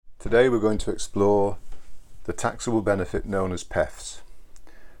Today we're going to explore the taxable benefit known as PEFs.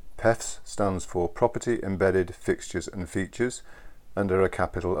 PEFs stands for Property Embedded Fixtures and Features and are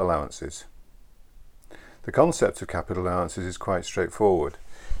capital allowances. The concept of capital allowances is quite straightforward.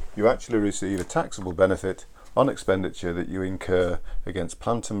 You actually receive a taxable benefit on expenditure that you incur against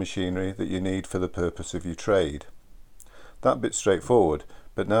plant and machinery that you need for the purpose of your trade. That bit's straightforward,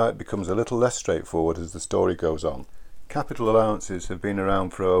 but now it becomes a little less straightforward as the story goes on. Capital allowances have been around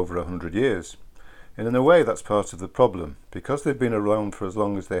for over 100 years, and in a way that's part of the problem. Because they've been around for as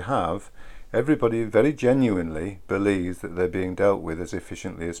long as they have, everybody very genuinely believes that they're being dealt with as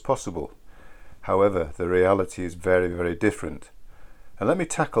efficiently as possible. However, the reality is very, very different. And let me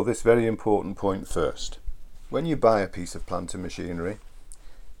tackle this very important point first. When you buy a piece of plant and machinery,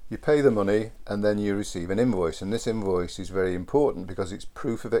 you pay the money and then you receive an invoice, and this invoice is very important because it's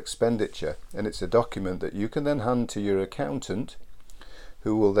proof of expenditure, and it's a document that you can then hand to your accountant,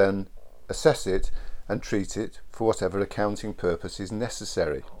 who will then assess it and treat it for whatever accounting purpose is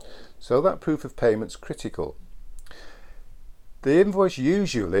necessary. So that proof of payment's critical. The invoice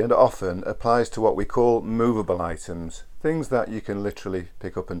usually and often applies to what we call movable items, things that you can literally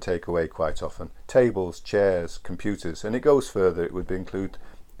pick up and take away quite often. Tables, chairs, computers, and it goes further. It would include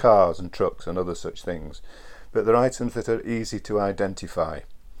cars and trucks and other such things. But they're items that are easy to identify.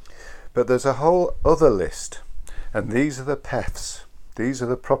 But there's a whole other list, and these are the PEFs. These are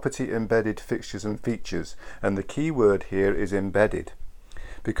the Property Embedded Fixtures and Features, and the key word here is embedded,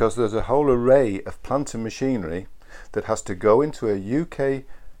 because there's a whole array of plant and machinery that has to go into a UK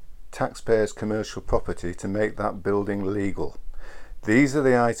taxpayer's commercial property to make that building legal. These are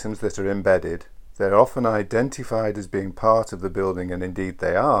the items that are embedded. They're often identified as being part of the building, and indeed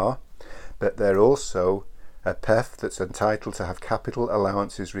they are, but they're also a PEF that's entitled to have capital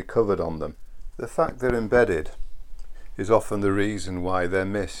allowances recovered on them. The fact they're embedded is often the reason why they're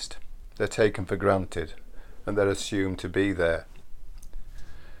missed. They're taken for granted and they're assumed to be there.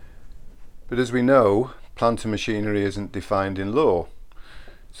 But as we know, plant and machinery isn't defined in law.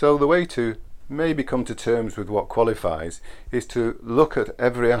 So the way to maybe come to terms with what qualifies is to look at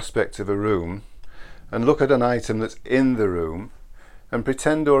every aspect of a room and look at an item that's in the room and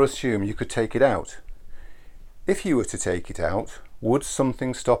pretend or assume you could take it out. If you were to take it out, would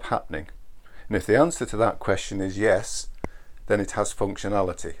something stop happening? And if the answer to that question is yes, then it has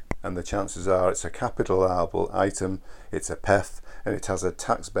functionality, and the chances are it's a capital allowable item, it's a PEF, and it has a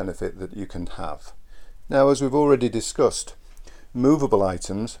tax benefit that you can have. Now, as we've already discussed, movable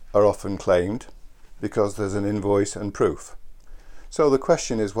items are often claimed because there's an invoice and proof. So the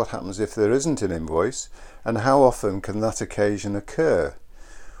question is, what happens if there isn't an invoice, and how often can that occasion occur?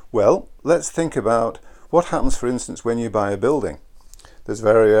 Well, let's think about what happens, for instance, when you buy a building. There's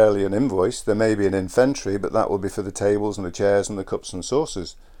very rarely an invoice. There may be an inventory, but that will be for the tables and the chairs and the cups and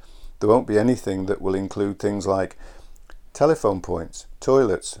saucers. There won't be anything that will include things like telephone points,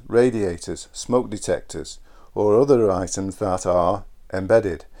 toilets, radiators, smoke detectors, or other items that are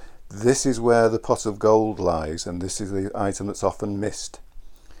embedded. This is where the pot of gold lies, and this is the item that's often missed.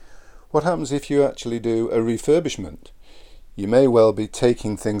 What happens if you actually do a refurbishment? You may well be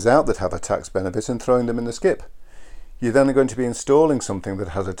taking things out that have a tax benefit and throwing them in the skip. You're then going to be installing something that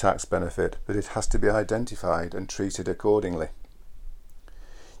has a tax benefit, but it has to be identified and treated accordingly.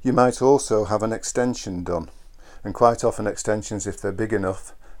 You might also have an extension done, and quite often extensions, if they're big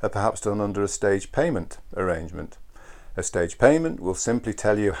enough, are perhaps done under a stage payment arrangement. A stage payment will simply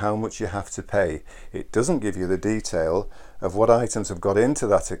tell you how much you have to pay. It doesn't give you the detail of what items have got into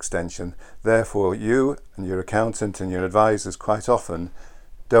that extension. Therefore, you and your accountant and your advisors quite often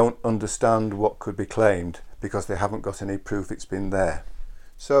don't understand what could be claimed because they haven't got any proof it's been there.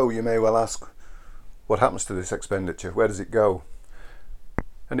 So you may well ask, what happens to this expenditure? Where does it go?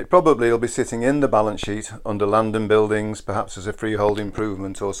 And it probably will be sitting in the balance sheet under land and buildings, perhaps as a freehold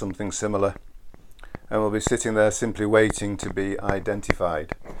improvement or something similar, and will be sitting there simply waiting to be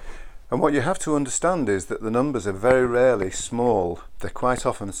identified. And what you have to understand is that the numbers are very rarely small. They're quite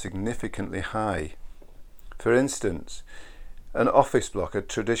often significantly high. For instance, an office block, a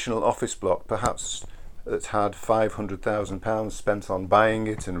traditional office block, perhaps that had £500,000 spent on buying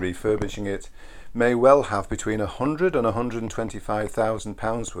it and refurbishing it, may well have between £100,000 and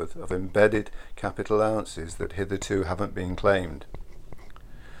 £125,000 worth of embedded capital allowances that hitherto haven't been claimed.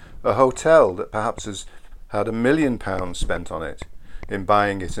 A hotel that perhaps has had £1 million spent on it in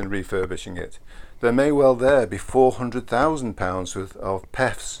buying it and refurbishing it, there may well there be £400,000 worth of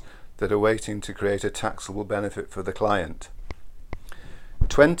PEFs that are waiting to create a taxable benefit for the client.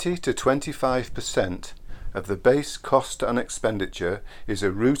 20 to 25% of the base cost and expenditure is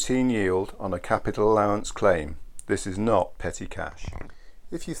a routine yield on a capital allowance claim. This is not petty cash.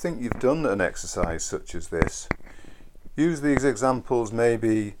 If you think you've done an exercise such as this, use these examples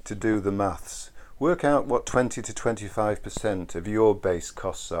maybe to do the maths. Work out what 20 to 25% of your base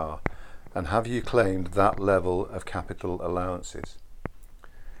costs are, and have you claimed that level of capital allowances?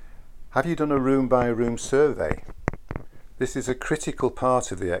 Have you done a room by room survey? This is a critical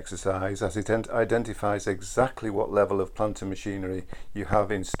part of the exercise as it identifies exactly what level of plant and machinery you have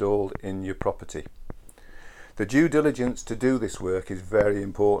installed in your property. The due diligence to do this work is very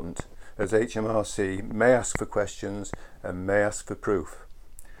important, as HMRC may ask for questions and may ask for proof.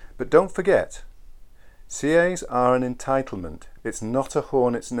 But don't forget, CAs are an entitlement. It's not a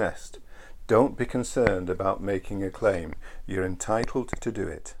hornet's nest. Don't be concerned about making a claim. You're entitled to do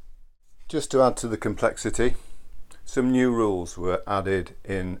it. Just to add to the complexity, some new rules were added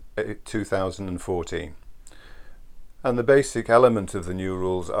in 2014. And the basic element of the new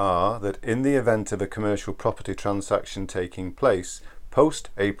rules are that in the event of a commercial property transaction taking place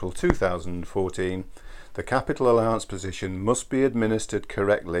post-April 2014, the capital allowance position must be administered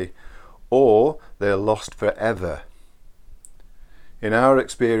correctly or they're lost forever. In our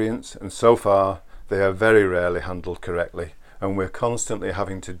experience, and so far, they are very rarely handled correctly, and we're constantly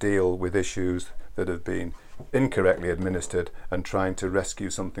having to deal with issues that have been incorrectly administered and trying to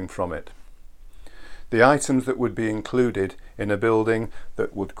rescue something from it. The items that would be included in a building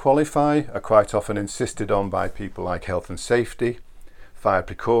that would qualify are quite often insisted on by people like health and safety, fire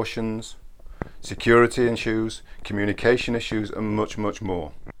precautions, security issues, communication issues, and much, much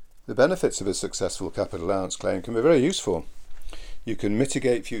more. The benefits of a successful capital allowance claim can be very useful. You can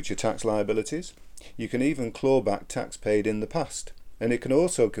mitigate future tax liabilities. You can even claw back tax paid in the past. And it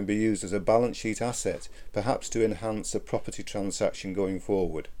can be used as a balance sheet asset, perhaps to enhance a property transaction going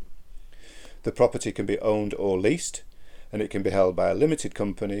forward. The property can be owned or leased, and it can be held by a limited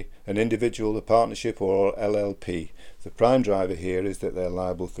company, an individual, a partnership, or LLP. The prime driver here is that they're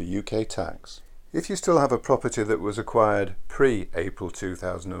liable for UK tax. If you still have a property that was acquired pre-April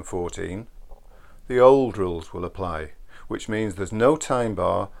 2014, the old rules will apply, which means there's no time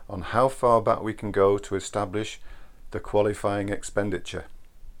bar on how far back we can go to establish the qualifying expenditure.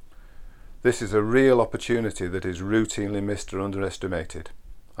 This is a real opportunity that is routinely missed or underestimated.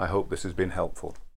 I hope this has been helpful.